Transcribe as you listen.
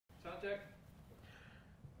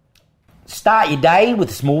Start your day with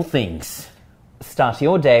small things. Start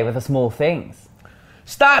your day with the small things.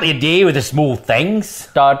 Start your day with the small things.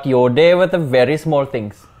 Start your day with the very small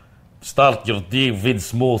things. Start your day with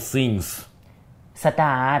small things.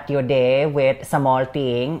 Start your day with small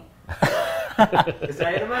thing.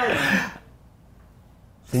 Saya naman.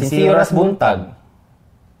 Sinsiras buntag.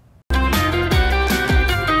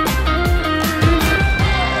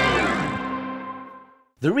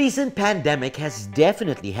 The recent pandemic has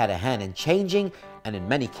definitely had a hand in changing and in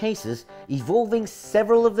many cases evolving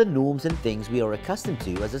several of the norms and things we are accustomed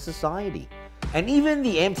to as a society. And even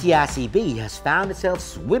the MTRCB has found itself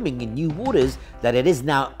swimming in new waters that it is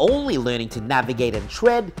now only learning to navigate and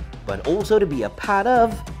tread, but also to be a part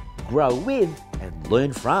of, grow with, and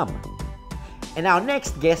learn from. And our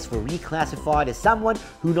next guest for Reclassified is someone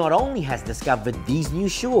who not only has discovered these new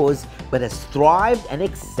shores, but has thrived and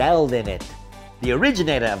excelled in it. The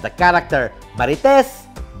originator of the character Marites,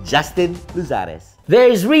 Justine Luzares. There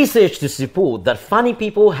is research to support that funny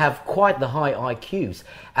people have quite the high IQs,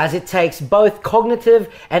 as it takes both cognitive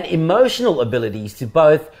and emotional abilities to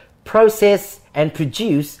both process and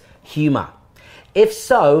produce humor. If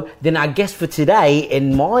so, then our guest for today,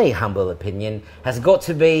 in my humble opinion, has got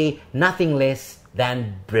to be nothing less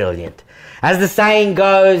than brilliant. As the saying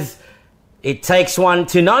goes, it takes one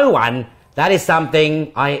to know one. That is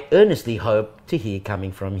something I earnestly hope to hear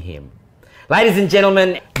coming from him. Ladies and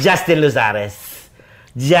gentlemen, Justine Luzares.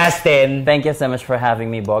 Justine. Thank you so much for having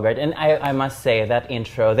me, Bogart. And I must say, that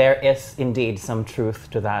intro, there is indeed some truth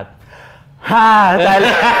to that. Ha!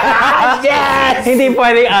 Yes! Hindi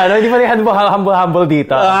pwede humble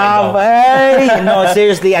dito. No,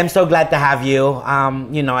 seriously, I'm so glad to have you.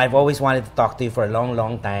 I've always wanted to talk to you for a long,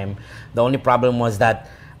 long time. The only problem was that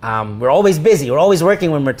we're always busy. We're always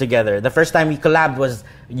working when we're together. The first time we collabed was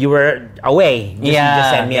you were away. You just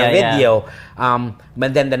sent me a video.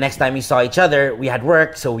 But then the next time we saw each other, we had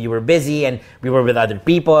work, so we were busy and we were with other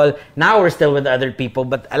people. Now we're still with other people.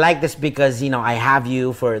 But I like this because, I have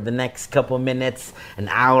you for the next couple minutes, an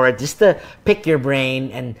hour, just to pick your brain.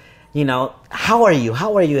 And, how are you?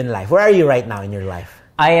 How are you in life? Where are you right now in your life?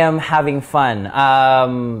 I am having fun.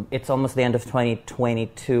 It's almost the end of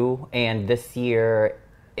 2022, and this year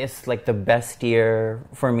is like the best year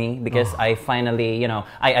for me because I finally,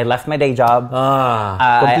 I left my day job.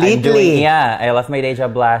 Completely. I left my day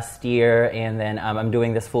job last year, and then I'm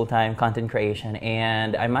doing this full-time content creation.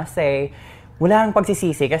 And I must say, wala nang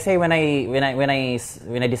pagsisisi kasi when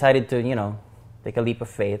I decided to, take a leap of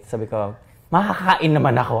faith, sabi ko, makakain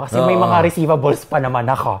naman ako kasi may mga receivables pa naman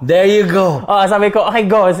ako. There you go. Sabi ko, okay,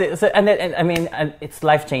 go. It's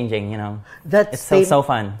life-changing, It's so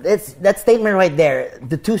fun. That statement right there,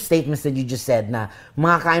 the two statements that you just said na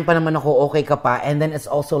makakain pa naman ako, okay ka pa, and then it's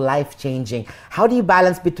also life-changing. How do you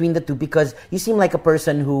balance between the two? Because you seem like a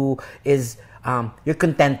person who is you're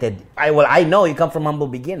contented. I know you come from humble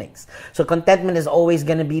beginnings. So contentment is always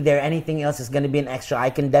going to be there. Anything else is going to be an extra.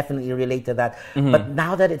 I can definitely relate to that. Mm-hmm. But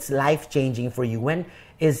now that it's life-changing for you, when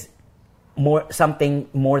is something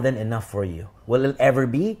more than enough for you? Will it ever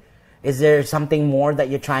be? Is there something more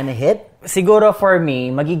that you're trying to hit? Siguro for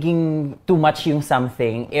me, magiging too much yung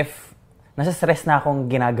something if nasa stress na akong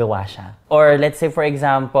ginagawa siya. Or let's say, for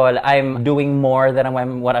example, I'm doing more than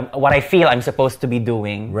what I feel I'm supposed to be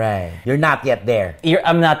doing. Right. You're not yet there.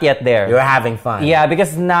 I'm not yet there. You're having fun. Yeah,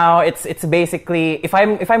 because now it's basically if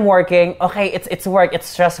I'm working, okay, it's work, it's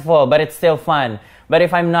stressful, but it's still fun. But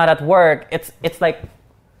if I'm not at work, it's like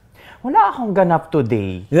wala akong ganap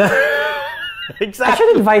today. Exactly. I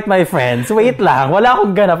should invite my friends. Wait lang, wala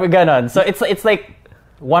akong ganap, ganon. So it's like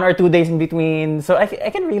 1 or 2 days in between, so I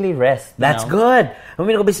can really rest. That's good.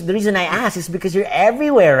 The reason I ask is because you're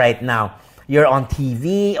everywhere right now. You're on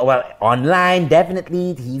TV, online,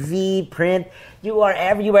 definitely, TV, print. You are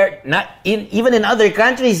everywhere. Even in other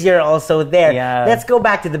countries, you're also there. Yeah. Let's go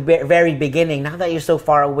back to the very beginning. Now that you're so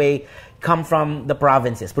far away, come from the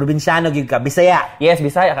provinces. Probinsyano gyud ka, Bisaya. Yes,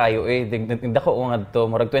 Bisaya kayo. Dako nga to,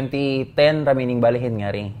 murag 2010 ramining balihin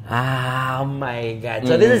nga rin. Oh my God.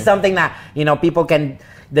 So this is something that, people can,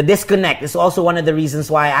 the disconnect is also one of the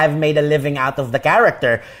reasons why I've made a living out of the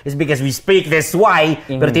character, is because we speak this way,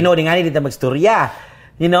 pero tinodi nga dito magstorya.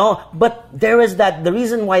 But there is that, the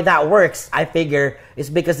reason why that works, I figure,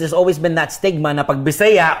 is because there's always been that stigma na pag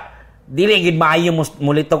Bisaya, dili gid maayo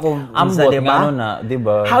mulito ko sa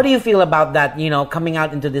diba? How do you feel about that, coming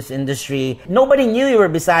out into this industry? Nobody knew you were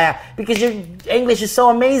Bisaya because your English is so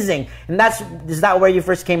amazing. And is that where you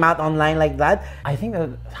first came out online like that? I think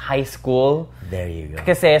high school. There you go.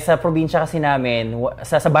 Kasi sa probinsya kasi namin,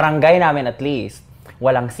 sa barangay namin at least,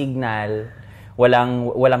 walang signal,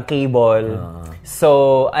 walang cable.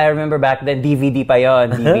 So, I remember back then, DVD pa yon,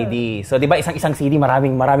 DVD. So, di ba, isang CD,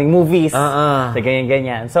 maraming movies. So,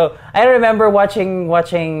 ganyan. So, I remember watching,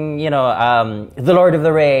 The Lord of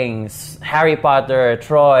the Rings, Harry Potter,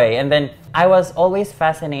 Troy, and then I was always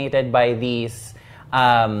fascinated by these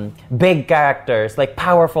big characters, like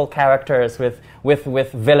powerful characters with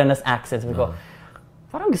villainous accents. We go,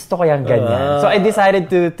 parang gusto ko yung ganyan. So, I decided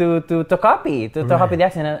to copy the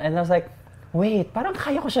accent, and I was like, wait, parang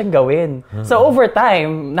kaya ko siyang gawin. So over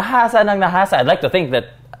time, nahasa. I'd like to think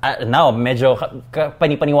that now, medyo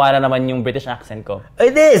panipaniwala naman yung British accent ko.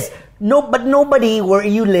 It is! But nobody where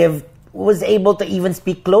you live was able to even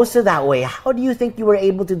speak close to that way. How do you think you were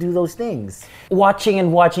able to do those things?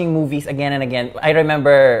 Watching movies again and again. I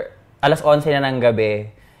remember, 11:00 na ng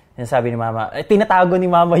gabi, sabi ni Mama, tinatago ni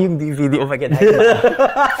Mama yung DVD. Oh my God.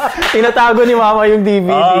 Tinatago ni Mama yung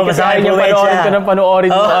DVD. Kasi ayaw niya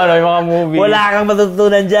panoorin yung mga movie. Wala kang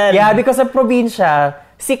matutunan dyan. Yeah, because sa probinsya,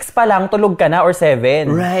 6 pa lang, tulog ka na or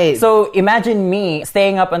 7. Right. So, imagine me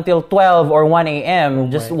staying up until 12 or 1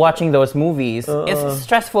 a.m. just watching those movies. It's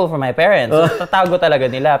stressful for my parents. So, tatago talaga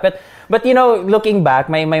nila. But looking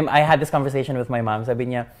back, I had this conversation with my mom. Sabi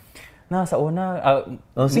niya, sa una,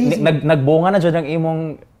 nagbunga na dyan ang imong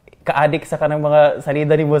ka-addict sa kanang mga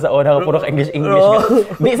salida ni mo sa una, puro English.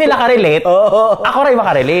 Di sila ka-relate. Ako rin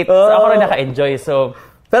makarelate. So, ako rin naka-enjoy. So,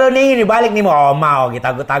 pero ngayon, ibalik ni mo,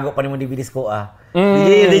 gitago-tago pa ni mo DVDs ko,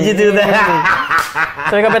 Did you do that?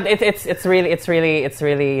 So, but it's really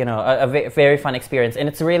a very fun experience, and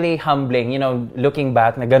it's really humbling, looking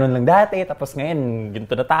back na ganun lang dati, tapos ngayon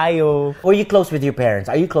ganito na tayo. Were you close with your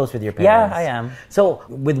parents? Are you close with your parents? Yeah, I am. So,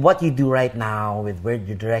 with what you do right now, with where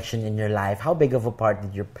your direction in your life, how big of a part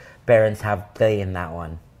did your parents have play in that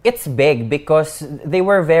one? It's big because they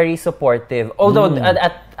were very supportive. Although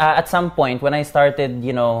at some point when I started,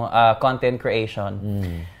 content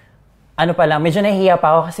creation. Medyo nahihiya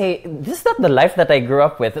pa ako kasi this is not the life that I grew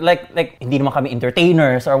up with. Like hindi naman kami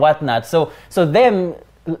entertainers or whatnot. So them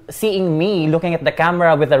seeing me looking at the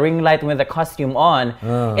camera with a ring light with a costume on,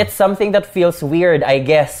 it's something that feels weird, I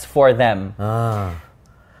guess, for them.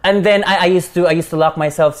 And then I used to lock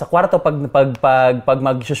myself sa kwarto pag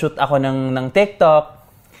mag-shoot ako ng TikTok.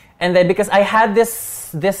 And then because I had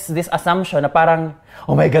this assumption na parang,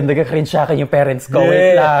 oh my God, nagka-cringe sa akin yung parents ko.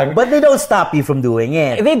 Wait lang. But they don't stop you from doing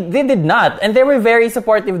it. They did not. And they were very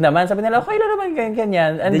supportive naman. Sabi nila, okay lang naman,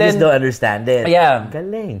 ganyan. And they just don't understand it. Yeah.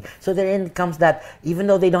 Galing. So therein comes that, even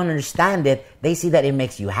though they don't understand it, they see that it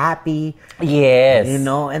makes you happy. Yes.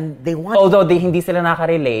 And they want... Although hindi sila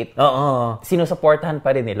nakarelate, sinusuportahan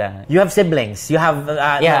pa rin nila. You have siblings. You have...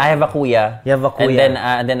 I have a kuya. You have a kuya.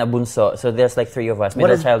 And then a bunso. So there's like 3 of us.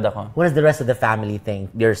 Middle child ako. What does the rest of the family think?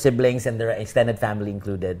 Your siblings and their extended family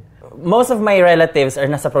included? Most of my relatives are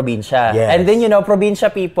nasa probinsya. Yes. And then,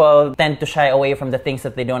 probinsya people tend to shy away from the things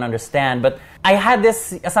that they don't understand. But I had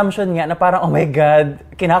this assumption nga na parang, oh my God,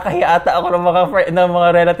 kinakahiya ata ako ng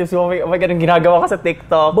mga relatives. Oh my God, ang ginagawa ko sa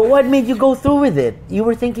TikTok. But what made you go through with it? You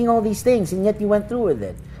were thinking all these things and yet you went through with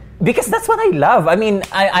it. Because that's what I love. I mean,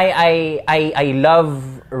 I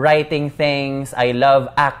love writing things. I love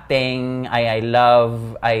acting. I love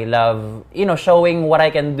showing what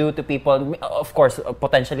I can do to people. Of course,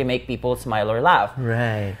 potentially make people smile or laugh.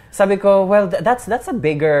 Right. Sabi ko, well, that's a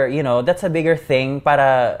bigger, that's a bigger thing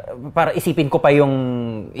para isipin ko pa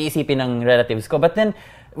yung iisipin ng relatives ko. But then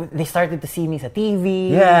they started to see me sa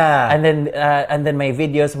TV. Yeah. And then my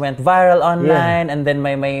videos went viral online. Yeah. And then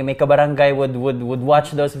my kabarangay would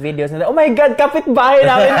watch those videos and oh my God, kapitbahay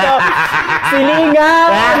namin to.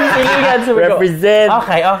 Silingan. So represent.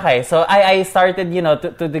 Okay. So I started,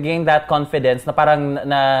 to gain that confidence na parang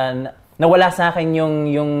nawala sa akin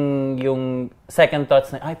yung second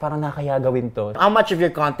thoughts na ay parang nakakaya gawin to. How much of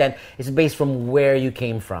your content is based from where you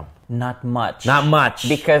came from? Not much.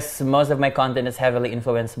 Because most of my content is heavily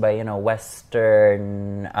influenced by,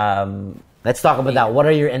 Western... Let's talk about that. What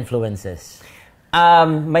are your influences?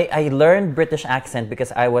 I learned British accent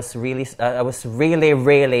because I was really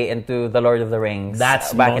into The Lord of the Rings.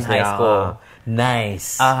 That's back in high school.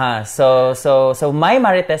 Nice. So my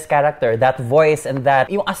Marites character, that voice and that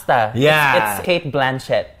yung asta. Yeah. It's Kate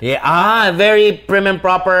Blanchett. Yeah. Very prim and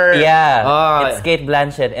proper. Yeah. It's Kate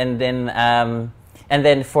Blanchett, and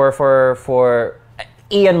then for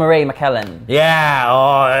Ian Murray McKellen.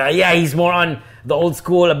 Yeah. He's more on the old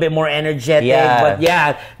school, a bit more energetic. Yeah.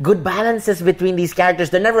 But good balances between these characters.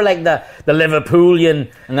 They're never like the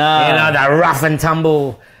Liverpoolian, no. the rough and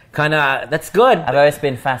tumble that's good. I've always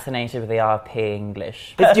been fascinated with the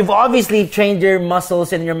English. But you've obviously trained your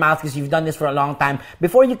muscles in your mouth because you've done this for a long time.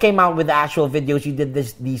 Before you came out with the actual videos, you did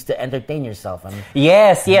these to entertain yourself.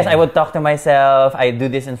 Yes. I would talk to myself. I do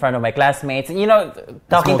this in front of my classmates. You know,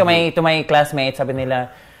 talking to my classmates, sabi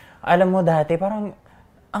nila, alam mo dati, parang,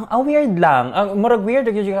 ang weird lang. Ang murag weird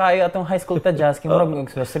gyud kayo atong high school ta jazz, kay murag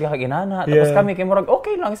sorry ka ginana. Tapos kami kay murag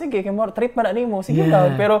okay lang, sige, kay murag trip man na nimo, sige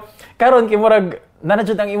lang. Pero karon kay murag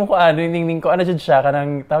nanajud ang imo ko ningning ko jud siya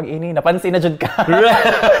kanang tawag ini napansin na jud ka.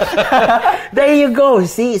 There you go.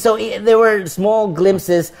 See, so there were small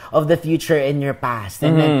glimpses of the future in your past,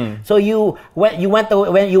 and then so when you went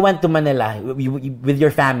to Manila with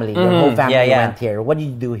your family, your whole family went here. What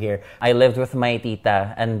did you do here? I lived with my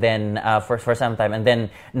tita, and then for some time, and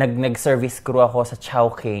then nag-service crew ako sa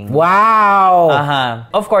Chowking. Wow.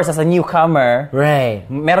 Of course, as a newcomer, right.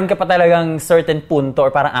 Meron ka pa talagang certain punto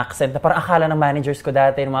or parang accent na parang akala ng managers ko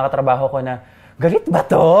dati, ng mga katrabaho ko na galit ba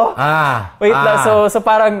to? Wait lang, so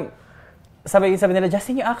parang sabi nila,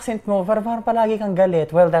 Justine, yung accent mo, parang palagi kang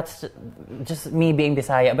galit. Well, that's just me being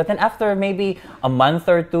Bisaya. But then after maybe a month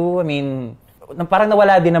or two, I mean, parang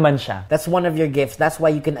nawala din naman siya. That's one of your gifts. That's why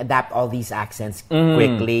you can adapt all these accents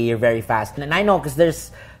quickly. You're very fast. And I know because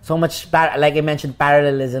there's so much, like I mentioned,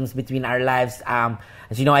 parallelisms between our lives.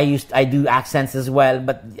 As you know, I do accents as well,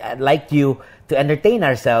 but like you, to entertain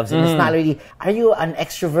ourselves. And it's not really, are you an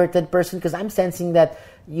extroverted person? Because I'm sensing that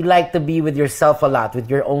you like to be with yourself a lot, with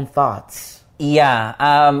your own thoughts.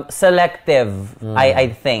 Yeah, selective,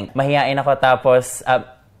 I think. Mahihain ako tapos,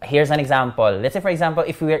 here's an example. Let's say, for example,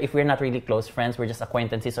 if we're not really close friends, we're just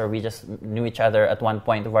acquaintances or we just knew each other at one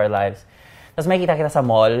point of our lives. Tapos may kita sa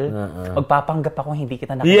mall, magpapanggap ako hindi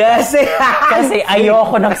kita nakita. Yes! Kasi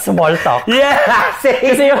ayoko ng small talk. Yes!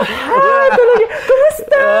 Kasi yung, talaga,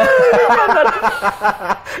 kumusta?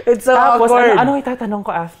 It's so tapos, awkward. Ano itatanong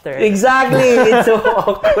ko after? Exactly! It's so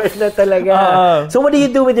awkward na talaga. So what do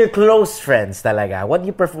you do with your close friends talaga? What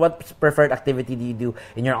preferred activity do you do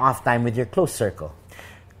in your off time with your close circle?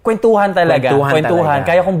 Kwentuhan talaga. Kwentuhan.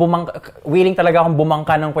 Kaya kung willing talaga akong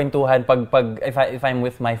bumangka ng kwentuhan if I'm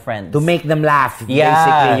with my friends. To make them laugh,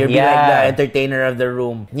 basically. You'll be like the entertainer of the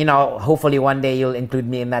room. You know, hopefully one day you'll include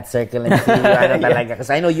me in that circle and see talaga. Because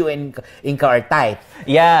I know you and Inka are tight.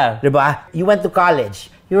 Yeah. Diba? You went to college.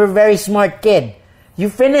 You were a very smart kid. You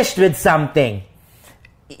finished with something.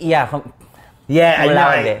 Yeah. Yeah, I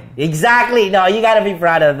know. Exactly. No, you gotta be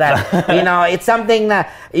proud of that. You know, it's something that,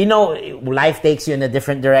 you know, life takes you in a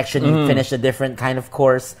different direction. You finish a different kind of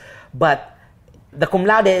course. But the cum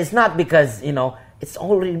laude is not because, you know, it's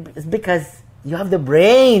because you have the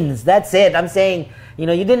brains. That's it. I'm saying, you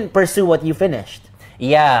know, you didn't pursue what you finished.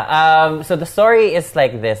 Yeah. So the story is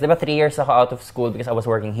like this. Diba 3 years ako out of school because I was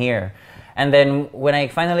working here. And then, when I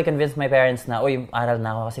finally convinced my parents na, aral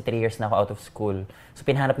na ako kasi 3 years na ako out of school. So,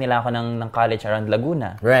 pinhanap nila ako ng college around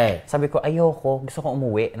Laguna. Right. Sabi ko, ayoko. Gusto ko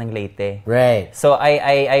umuwi ng Leyte. Right. So,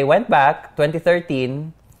 I went back,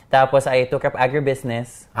 2013. Tapos, I took up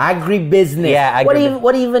agribusiness. Agribusiness? Yeah,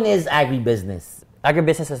 What even is agribusiness?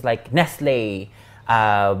 Agribusiness is like Nestle,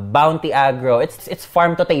 Bounty Agro. It's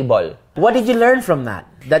farm to table. What did you learn from that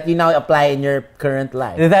you now apply in your current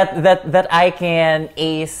life? That I can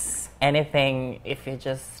ace anything if you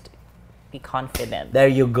just be confident. There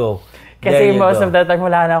you go. Kasi most of the time,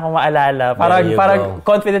 wala na akong maalala. Parang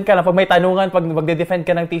confident ka lang. Pag may tanungan, pag magde-defend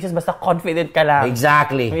ka ng thesis, basta confident ka lang.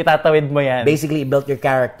 Exactly. May itatawid mo yan. Basically, built your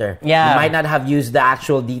character. Yeah. You might not have used the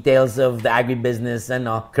actual details of the agribusiness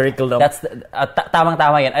curriculum. That's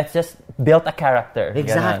tamang-tama yan. It's just built a character.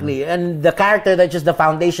 Exactly. And the character, that's just the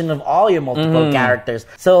foundation of all your multiple characters.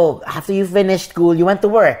 So, after you finished school, you went to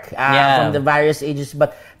work from the various ages.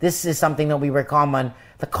 But this is something that we were common.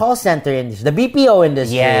 The call center industry, the BPO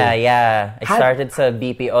industry. Yeah. I started sa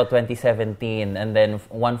BPO 2017 and then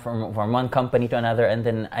from one company to another and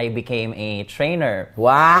then I became a trainer.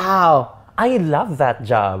 Wow. I love that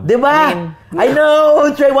job. Diba? I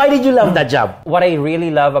know. Trey, why did you love that job? What I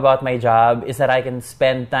really love about my job is that I can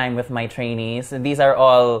spend time with my trainees. And these are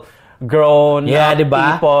all grown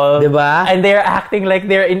people. Diba? And they're acting like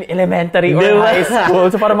they're in elementary or high school.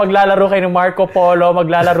 So parang maglalaro kayo ng Marco Polo,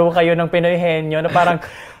 maglalaro kayo ng Pinoy Henyo na parang,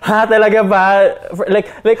 ha, talaga ba?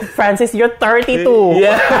 Like Francis, you're 32.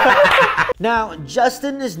 Yeah. Now,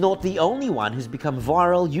 Justin is not the only one who's become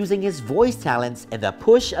viral using his voice talents and the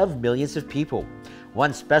push of millions of people. One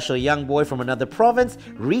special young boy from another province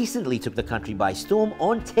recently took the country by storm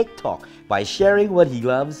on TikTok by sharing what he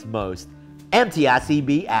loves most: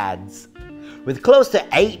 MTRCB ads. With close to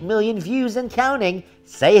 8 million views and counting,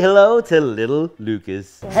 say hello to little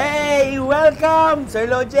Lucas. Hey! Welcome! Sir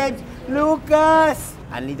Lo James Lucas!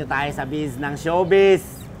 Andito tayo sa biz ng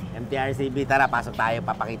showbiz. MTRCB, tara, pasok tayo.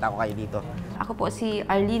 Papakita ko kayo dito. Ako po si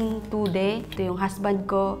Arlene Tude. Ito yung husband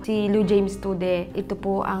ko, si Lou James Tude. Ito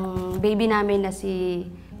po ang baby namin na si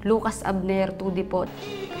Lucas Abner Tude po.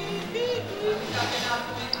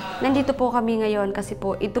 Nandito po kami ngayon kasi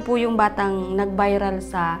po ito po yung batang nag-viral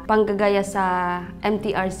sa panggagaya sa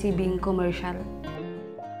MTRCB commercial.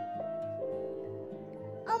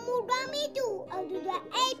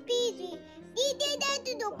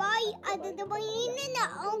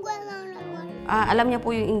 Alam niya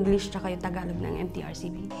po yung English tsaka yung Tagalog ng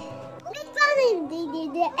MTRCB.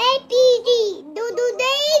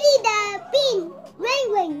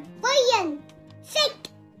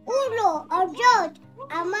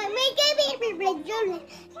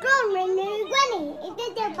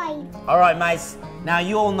 Alright, mice. Now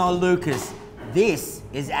you all know Lucas. This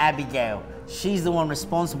is Abigail. She's the one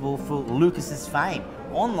responsible for Lucas's fame,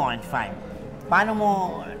 online fame. Paano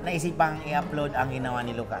mo naisipang i-upload ang ginawa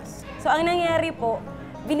ni Lucas? So ang nangyari po,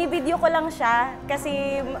 binibideo ko lang siya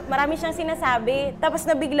kasi marami siyang sinasabi. Tapos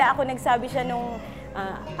nabigla ako, nagsabi siya nung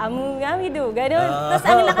amugamido, gano'n. Tapos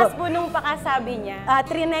ang lakas po nung pakasabi niya.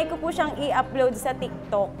 Trinay ko po siyang i-upload sa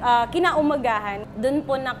TikTok. Kinaumagahan, doon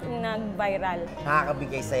po nag-viral.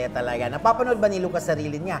 Nakakabigay saya talaga. Napapanood ba ni Lucas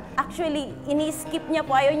sarili niya? Actually, ini-skip niya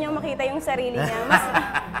po. Ayaw niya makita yung sarili niya.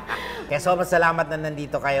 Kaya sobrang salamat na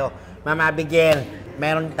nandito kayo. Ma'am Abigail,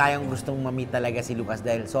 meron tayong gustong ma-meet talaga si Lucas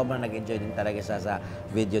dahil sobrang nag-enjoy din talaga siya sa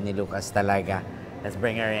video ni Lucas talaga. Let's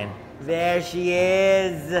bring her in. There she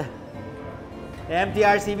is!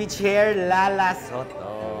 MTRCB Chair, Lala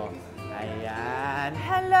Soto. Ayan.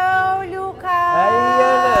 Hello, Lucas!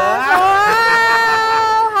 Ayan!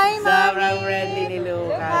 Hi, Mami! Sobrang friendly ni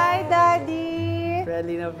Lucas. Hi, Daddy!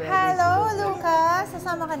 Friendly na friendly. Hello, Lucas!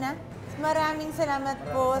 Sasama ka na? Maraming salamat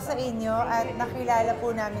po sa inyo at nakilala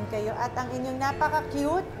po namin kayo. At ang inyong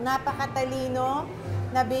napaka-cute, napakatalino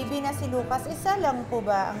na baby na si Lucas. Isa lang po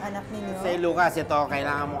ba ang anak ninyo? Si Lucas, ito,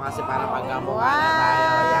 kailangan mo kasi para magkamukha Wow! na tayo.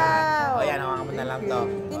 Ayan. O yan, hawakan mo na lang to.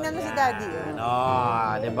 Tingnan mo si Daddy. Ano,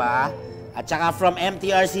 di ba? At saka from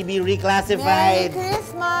MTRCB Reclassified. Merry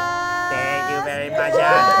Christmas! Thank you very much.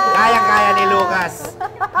 Yan. Kayang-kaya ni Lucas.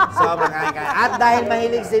 Sobrang kaya-kaya. At dahil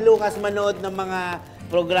mahilig si Lucas manood ng mga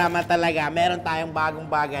programa talaga, meron tayong bagong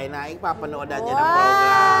bagay na ipapanood natin ng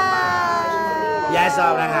programa. Yes,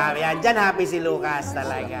 sobrang happy. Yan, dyan happy si Lucas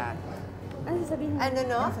talaga. Ano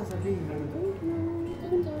no?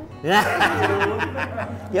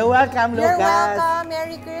 You're welcome, Lucas. You're welcome.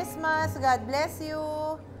 Merry Christmas. God bless you.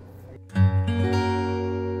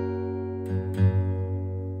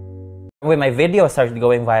 When my video started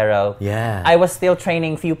going viral, Yeah. I was still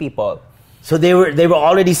training few people. So they were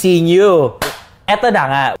already seeing you. Eto na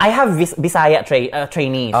nga, I have Bisaya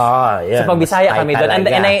trainees. Ah, yeah. So pag Bisaya Ay, kami doon,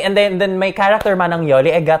 talaga. and then my character Manang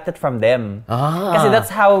Yoli, I got it from them. Ah. Kasi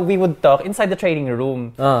that's how we would talk inside the training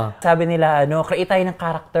room. Ah. Sabi nila, create tayo ng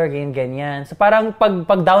character, ganyan. So parang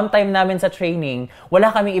pag downtime namin sa training,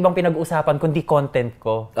 wala kaming ibang pinag-uusapan kundi content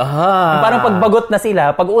ko. Ah. Parang pagbagot na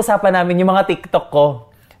sila, pag-uusapan namin yung mga TikTok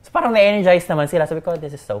ko. So parang na-energize naman sila. Sabi ko,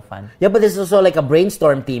 this is so fun. Yeah, but this is also like a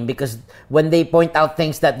brainstorm team because when they point out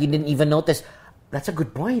things that you didn't even notice, that's a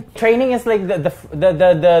good point. Training is like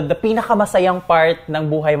the pinakamasayang part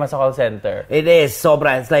ng buhay mo sa call center. It is,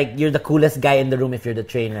 sobra. It's like you're the coolest guy in the room if you're the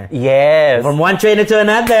trainer. Yes. From one trainer to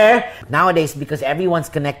another. Nowadays, because everyone's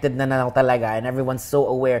connected na talaga and everyone's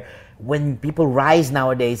so aware, when people rise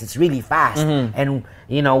nowadays, it's really fast. And,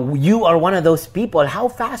 you know, you are one of those people.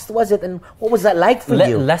 How fast was it and what was that like for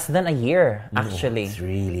you? Less than a year, actually. It's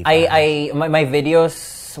really fast. My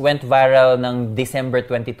videos went viral ng December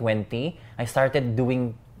 2020. I started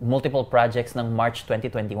doing multiple projects ng March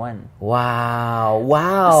 2021. Wow.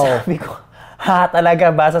 Sabi ko, talaga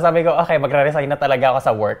ba? So sabi ko, okay, magre-resign na talaga ako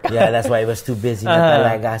sa work. Yeah, that's why I was too busy na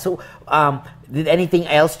talaga. So, did anything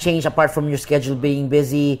else change apart from your schedule being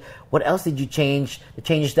busy? What else did you change? The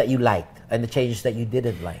changes that you liked and the changes that you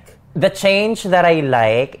didn't like? The change that I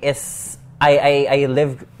like is I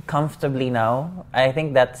live comfortably now. I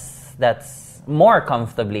think that's more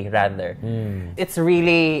comfortably rather. It's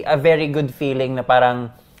really a very good feeling na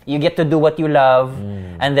parang you get to do what you love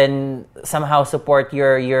and then somehow support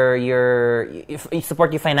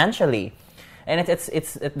support you financially. And that's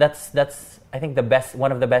I think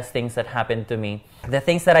one of the best things that happened to me. The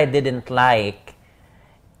things that I didn't like,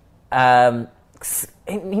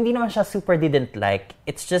 hindi naman siya super didn't like.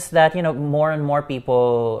 It's just that, you know, more and more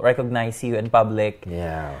people recognize you in public.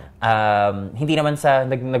 Yeah. Hindi naman sa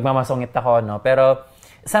nagmamasungit ako, no? Pero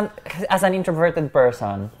as an introverted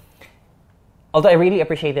person, although I really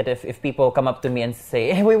appreciate it if people come up to me and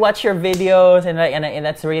say, hey, we watch your videos, and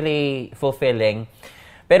that's really fulfilling.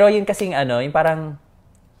 Pero yun kasing yung parang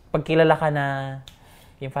pag kilala ka na,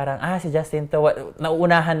 yung parang, si Justine to,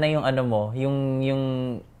 nauunahan na yung ano mo,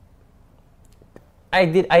 yung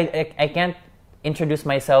I can't introduce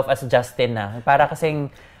myself as Justine na. Para kasing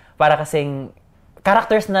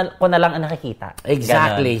characters ko na lang ang nakikita.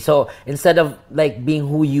 Exactly. Ganon. So, instead of like being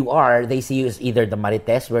who you are, they see you as either the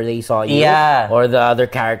Marites where they saw you or the other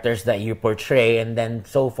characters that you portray, and then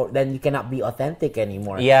then you cannot be authentic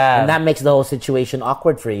anymore. Yeah. And that makes the whole situation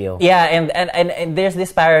awkward for you. Yeah, and there's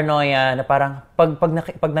this paranoia na parang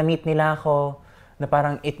pag na-meet nila ako, na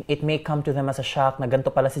parang it may come to them as a shock na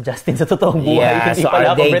ganito pala si Justine sa totoong buhay. Yeah, Hindi so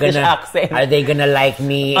pala ako British accent. Are they gonna like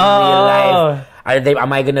me in real life?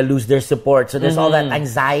 Am I gonna lose their support? So there's all that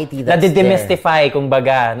anxiety that's demystify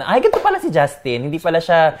kumbaga. Na ganito pala si Justine. Hindi pala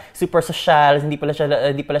siya super social, hindi pala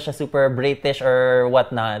siya super British or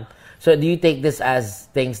whatnot. So do you take this as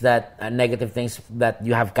things that negative things that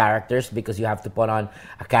you have characters because you have to put on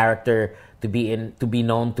a character to be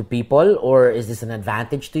known to people, or is this an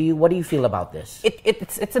advantage to you? What do you feel about this?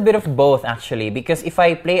 It's a bit of both actually, because if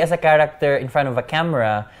I play as a character in front of a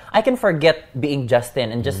camera, I can forget being Justine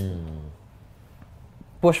and just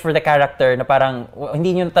push for the character na parang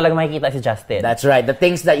hindi nyo talaga makikita si Justine. That's right. The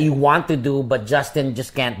things that you want to do but Justine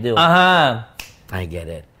just can't do. I get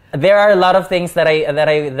it. There are a lot of things that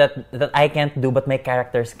I can't do but my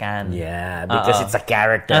characters can. Yeah, because it's a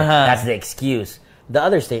character. That's the excuse. The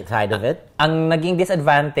other side of it. Ang naging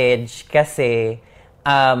disadvantage kasi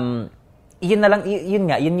yun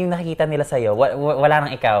yung nakikita nila sa'yo. Wala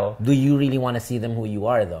nang ikaw. Do you really want to see them who you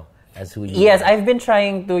are though? As who you Yes, are? I've been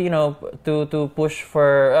trying to, to push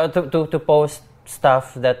for to post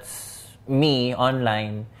stuff that's me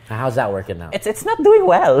online. How's that working out? It's not doing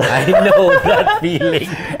well. I know that feeling.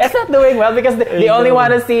 It's not doing well because they only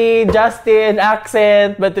want to see Justine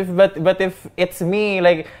accent, but if it's me,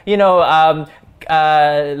 like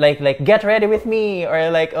like get ready with me, or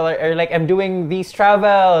like I'm doing these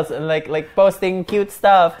travels and like posting cute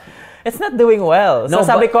stuff, it's not doing well. So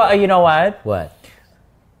sabi ko, you know what? What?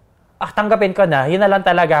 Tanggapin ko na. Yun na lang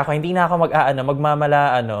talaga ako. Hindi na ako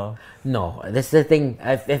magmamala. No, this is the thing.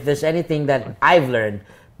 If there's anything that I've learned,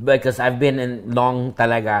 because I've been in long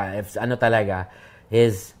talaga,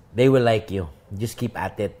 is they will like you. Just keep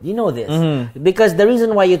at it. You know this. Because the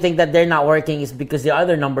reason why you think that they're not working is because the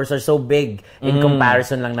other numbers are so big in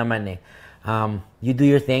comparison lang naman eh. You do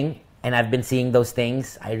your thing, and I've been seeing those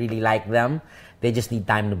things. I really like them. They just need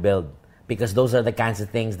time to build. Because those are the kinds of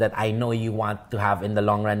things that I know you want to have in the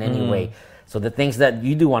long run anyway. So the things that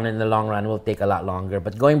you do want in the long run will take a lot longer.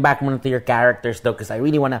 But going back to your characters though, because I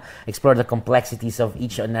really want to explore the complexities of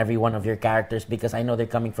each and every one of your characters, because I know they're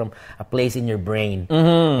coming from a place in your brain.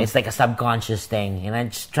 It's like a subconscious thing. And I'm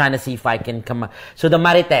just trying to see if I can come up. So the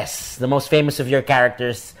Marites, the most famous of your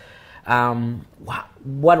characters,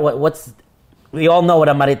 what's... We all know what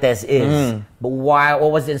a Marites is. But what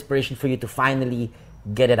was the inspiration for you to finally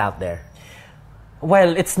get it out there?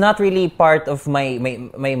 Well, it's not really part of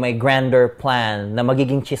my grander plan na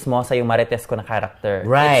magiging chismosa yung Marites ko na character.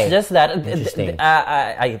 Right. It's just that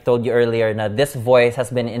I told you earlier na this voice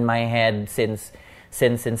has been in my head since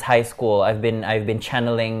high school. I've been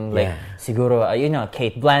channeling siguro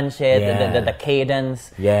Kate Blanchett, the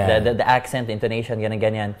cadence, the accent, the intonation,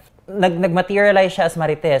 ganyan. Nagmaterialize siya as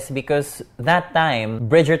Marites because that time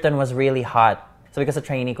Bridgerton was really hot. Sabi ko sa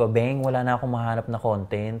trainee ko, Beng, wala na akong mahanap na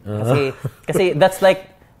content. Kasi that's like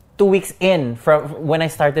 2 weeks in from when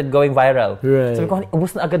I started going viral. Right. Sabi ko,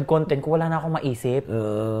 ubus na agad content ko, wala na akong maisip.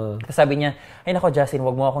 Kasi sabi niya, ay nako Justine,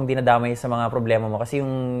 wag mo akong dinadamay sa mga problema mo. Kasi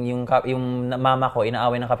yung mama ko,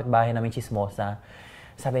 inaaway ng kapitbahay namin chismosa.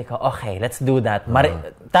 Sabi ko, okay, let's do that.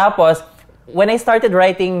 Tapos, when I started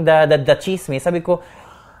writing the chismis, sabi ko,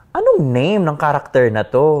 anong name ng character na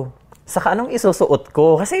to? Saka anong isusuot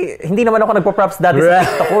ko? Kasi hindi naman ako nagpo-props dati sa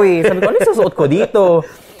TikTok ko eh. Sabi ko, anong isusuot ko dito?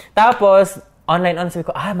 Tapos, online sabi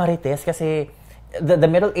ko, Marites kasi the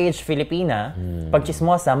middle-aged Filipina, pag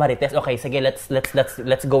chismosa, Marites. Okay, sige,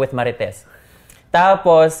 let's go with Marites.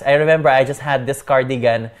 Tapos, I remember I just had this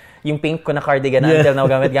cardigan, yung pink ko na cardigan until now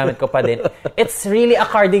gamit ko pa din. It's really a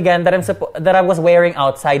cardigan that I was wearing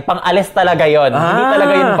outside. Pang-alis talaga yon. Hindi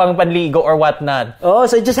talaga yung pang-panligo or whatnot. Oh,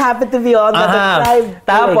 so it just happened to be on that time.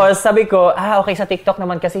 Tapos, sabi ko, okay, sa TikTok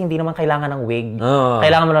naman kasi hindi naman kailangan ng wig.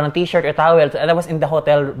 Kailangan mo lang ng t-shirt or towel. And I was in the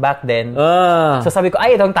hotel back then. So sabi ko,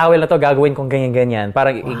 itong towel na to, gagawin kong ganyan-ganyan.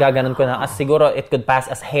 Parang igaganon ko na, siguro it could pass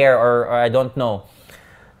as hair or I don't know.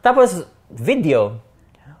 Tapos, video.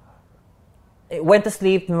 Went to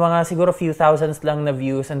sleep, mga siguro few thousands lang na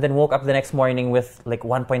views, and then woke up the next morning with like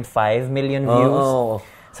 1.5 million views.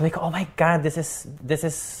 Sabi ko, oh my God, this is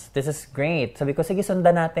great. Sabi ko, sige,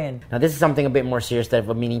 sundan natin. Now, this is something a bit more serious that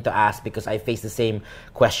I'm meaning to ask because I face the same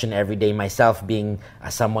question every day myself, being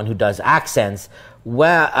someone who does accents.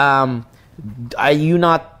 Well, are you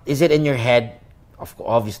not? Is it in your head?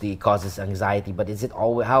 Obviously, it causes anxiety, but is it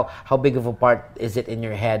always how big of a part is it in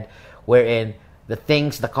your head, wherein the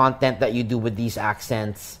content that you do with these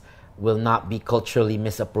accents will not be culturally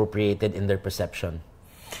misappropriated in their perception?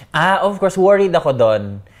 Of course, worried ako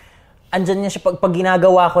doon. Andyan niya siya, pag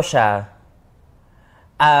ginagawa ko siya,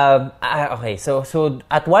 okay, so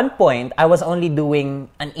at one point, I was only doing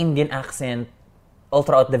an Indian accent all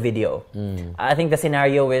throughout the video. I think the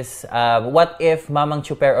scenario is, what if Mamang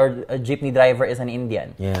Chuper or a jeepney driver is an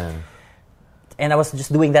Indian? Yeah. And I was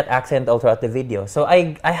just doing that accent all throughout the video. So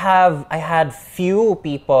I had few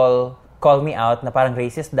people call me out na parang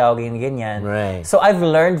racist daw, ganyan. Right. So I've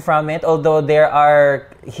learned from it, although there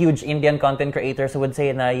are huge Indian content creators who would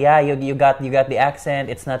say na, yeah, you got the accent,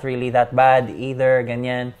 it's not really that bad either,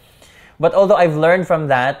 ganyan. But although I've learned from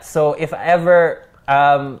that, so if ever,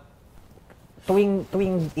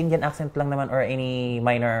 tuwing Indian accent lang naman or any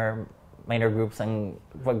minor groups ang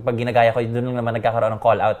pag ginagaya ko, doon lang naman nagkakaroon ng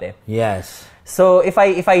call out eh. Yes. So if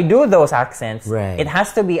I do those accents, right, it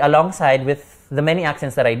has to be alongside with the many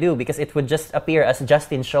accents that I do, because it would just appear as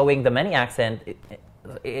Justine showing the many accent.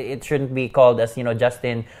 It shouldn't be called as,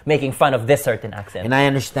 Justine making fun of this certain accent. And I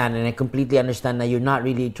understand, and I completely understand that you're not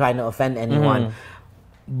really trying to offend anyone.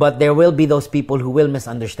 But there will be those people who will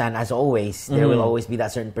misunderstand, as always. There will always be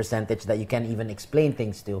that certain percentage that you can't even explain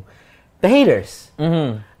things to. The haters.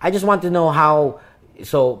 I just want to know how,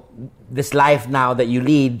 so this life now that you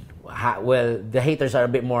lead, the haters are a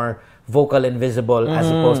bit more vocal and visible as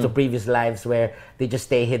opposed to previous lives where they just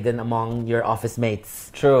stay hidden among your office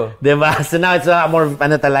mates. True. Diba? So now it's a lot more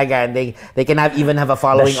talaga, and they can even have a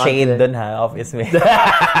following. The shade dun ha, office mates.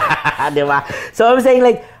 Diba? So I'm saying,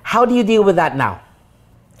 like, how do you deal with that now?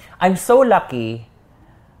 I'm so lucky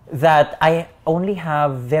that I only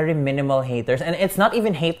have very minimal haters, and it's not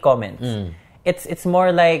even hate comments. It's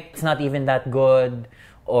more like it's not even that good,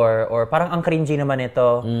 or parang ang cringy naman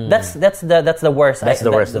ito. That's the worst.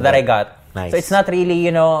 That I got. Nice. So it's not really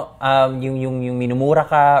yung minumura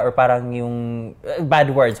ka or parang yung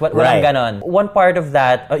bad words. Walang ganon. One part of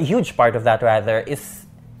that, a huge part of that rather, is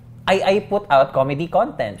I put out comedy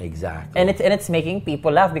content. Exactly. And it's making people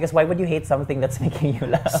laugh, because why would you hate something that's making you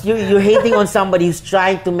laugh? You're hating on somebody who's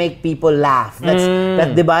trying to make people laugh.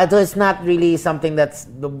 That diba? It's not really something that's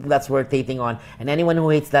worth hating on. And anyone who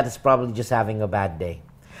hates that is probably just having a bad day.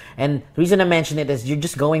 And the reason I mention it is you're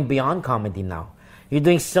just going beyond comedy now. You're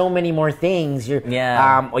doing so many more things. Or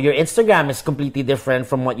your Instagram is completely different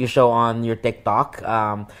from what you show on your TikTok.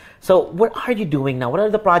 So what are you doing now? What are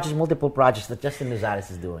the multiple projects that Justine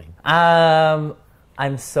Luzares is doing?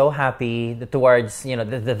 I'm so happy that towards,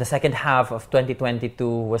 the second half of 2022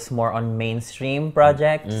 was more on mainstream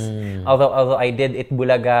projects. Although I did It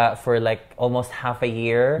Bulaga for like almost half a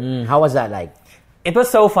year. How was that like? It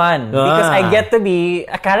was so fun because I get to be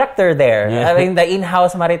a character there. I mean, the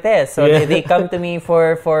in-house Marites. So they come to me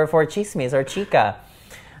for chismis or chika.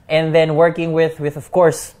 And then working with of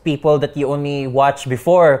course, people that you only watch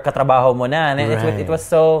before katrabaho mo na. And it was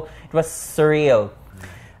surreal.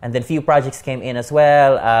 And then few projects came in as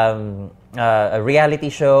well. A reality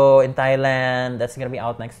show in Thailand that's gonna be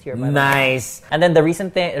out next year. Nice. And then the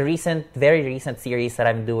very recent series that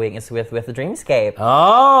I'm doing is with Dreamscape.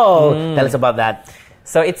 Oh, tell us about that.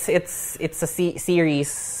 So it's a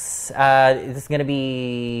series. It's gonna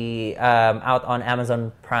be out on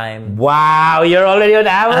Amazon Prime. Wow, you're already on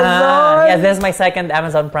Amazon. Yeah, this is my second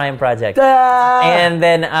Amazon Prime project. And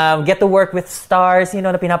then get to work with stars,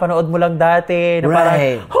 na pinapanood mo lang dati. Na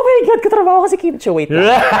parang, oh my God, katrabaho ko si Kim Chiu. Wait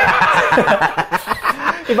lang.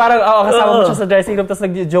 Parang, kasama mo siya sa dressing room, tapos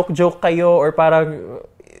nag-joke kayo, or parang,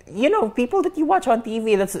 people that you watch on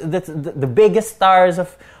TV, that's the biggest stars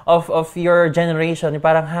of your generation.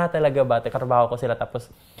 Parang, talaga ba? Katrabaho ko sila. Tapos,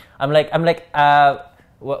 I'm like,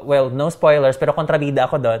 well, no spoilers, pero kontrabida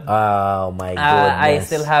ako doon. Oh my goodness. I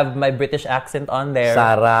still have my British accent on there.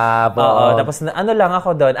 Sarap. Tapos ano lang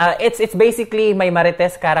ako doon. It's basically my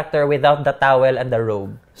Marites character without the towel and the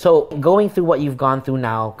robe. So, going through what you've gone through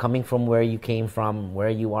now, coming from where you came from, where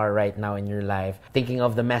you are right now in your life, thinking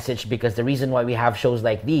of the message, because the reason why we have shows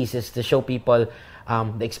like these is to show people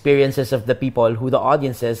the experiences of the people who the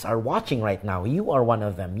audiences are watching right now. You are one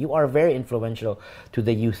of them. You are very influential to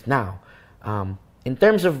the youth now. In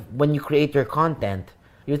terms of when you create your content,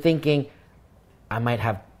 you're thinking, I might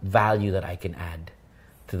have value that I can add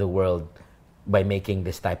to the world. by making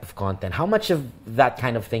this type of content. How much of that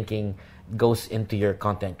kind of thinking goes into your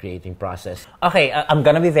content creating process? Okay, I'm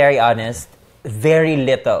gonna be very honest. Very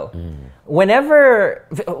little. Whenever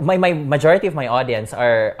my majority of my audience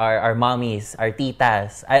are mommies, are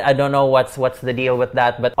titas. I don't know what's the deal with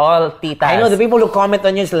that, but all titas. I know the people who comment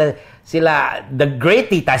on you sila the great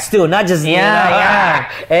titas too, not just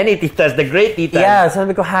any titas, the great titas. Yeah,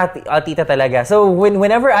 sabi ko tita talaga. So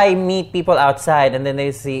whenever I meet people outside and then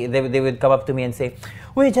they would come up to me and say,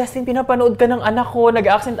 "Uy, Justin, pinapanood ka ng anak ko,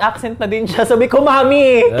 nag-accent na din siya." Sabi ko,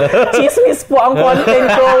 "Mami, chismis po ang content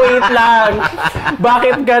ko, wait lang.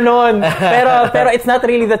 Bakit ganon?" Pero it's not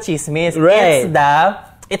really the chismis. Right.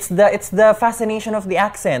 It's the fascination of the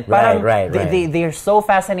accent. Parang they're so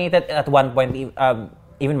fascinated at one point.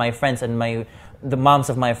 Even my friends and the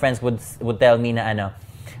moms of my friends would tell me na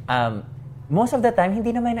most of the time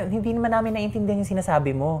hindi naman namin naiintindihan yung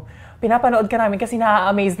sinasabi mo. Pinapanood ka namin kasi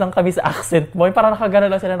na-amaze lang kami sa accent mo. Parang nakagano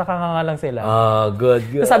lang sila, nakanganga lang sila.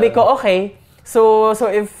 Good. So sabi ko, okay. So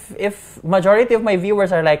if majority of my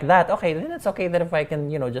viewers are like that, okay, then it's okay that if I can,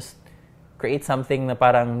 just create something na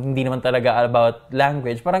parang hindi naman talaga about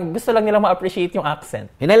language. Parang gusto lang nilang ma-appreciate yung accent.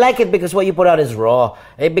 And I like it because what you put out is raw.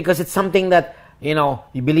 Because it's something that, you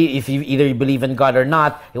believe, if you either believe in God or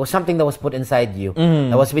not, it was something that was put inside you.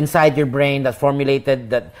 That was inside your brain, that formulated,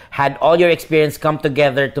 that had all your experience come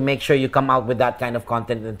together to make sure you come out with that kind of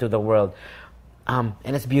content into the world. And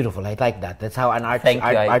it's beautiful. I like that. That's how an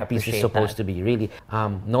art piece is supposed to be, really.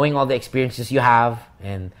 Knowing all the experiences you have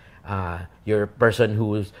and you're a person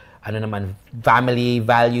who's family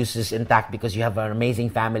values is intact because you have an amazing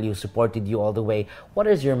family who supported you all the way. What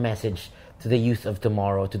is your message to the youth of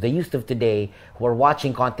tomorrow, to the youth of today who are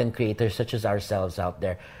watching content creators such as ourselves out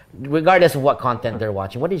there, regardless of what content they're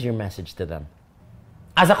watching? What is your message to them?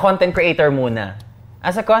 As a content creator muna.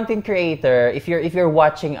 As a content creator, if you're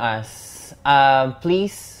watching us,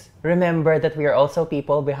 please remember that we are also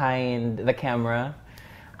people behind the camera.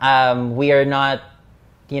 We are not,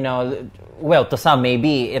 well, to some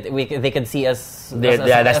maybe they can see us.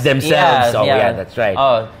 That's themselves. That's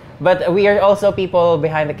right. But we are also people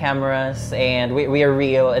behind the cameras, and we are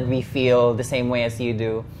real, and we feel the same way as you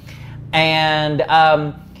do. And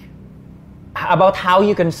about how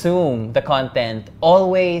you consume the content,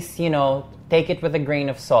 always, take it with a grain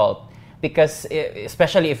of salt. Because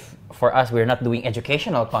especially if for us we're not doing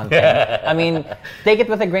educational content, I mean, take it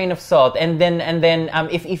with a grain of salt. And then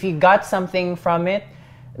if you got something from it,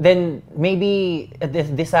 then maybe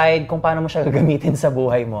decide kung paano mo siya gagamitin sa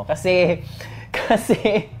buhay mo. Kasi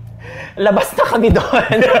labas na kami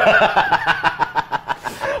doon.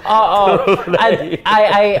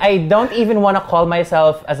 I don't even want to call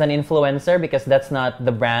myself as an influencer because that's not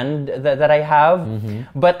the brand that I have.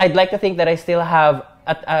 But I'd like to think that I still have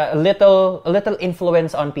a little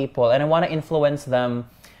influence on people, and I want to influence them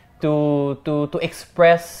to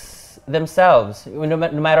express themselves, no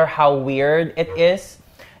matter how weird it is,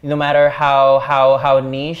 no matter how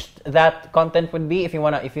niche that content would be. If you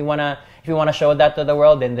wanna show that to the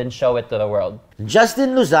world, then show it to the world.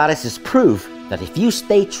 Justine Luzares is proof that if you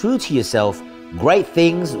stay true to yourself, great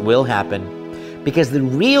things will happen. Because the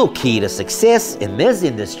real key to success in this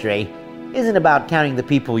industry isn't about counting the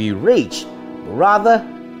people you reach, but rather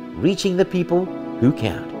reaching the people who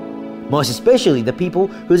count. Most especially the people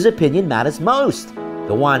whose opinion matters most,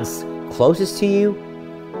 the ones closest to you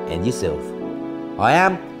and yourself. I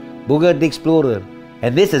am Booger the Explorer,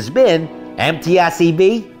 and this has been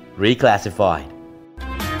MTRCB Reclassified.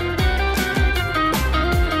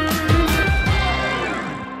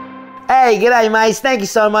 Hey, g'day mates, thank you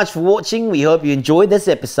so much for watching. We hope you enjoyed this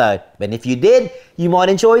episode. And if you did, you might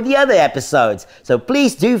enjoy the other episodes. So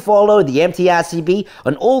please do follow the MTRCB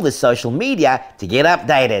on all the social media to get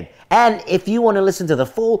updated. And if you want to listen to the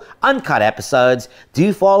full uncut episodes,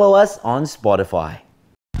 do follow us on Spotify.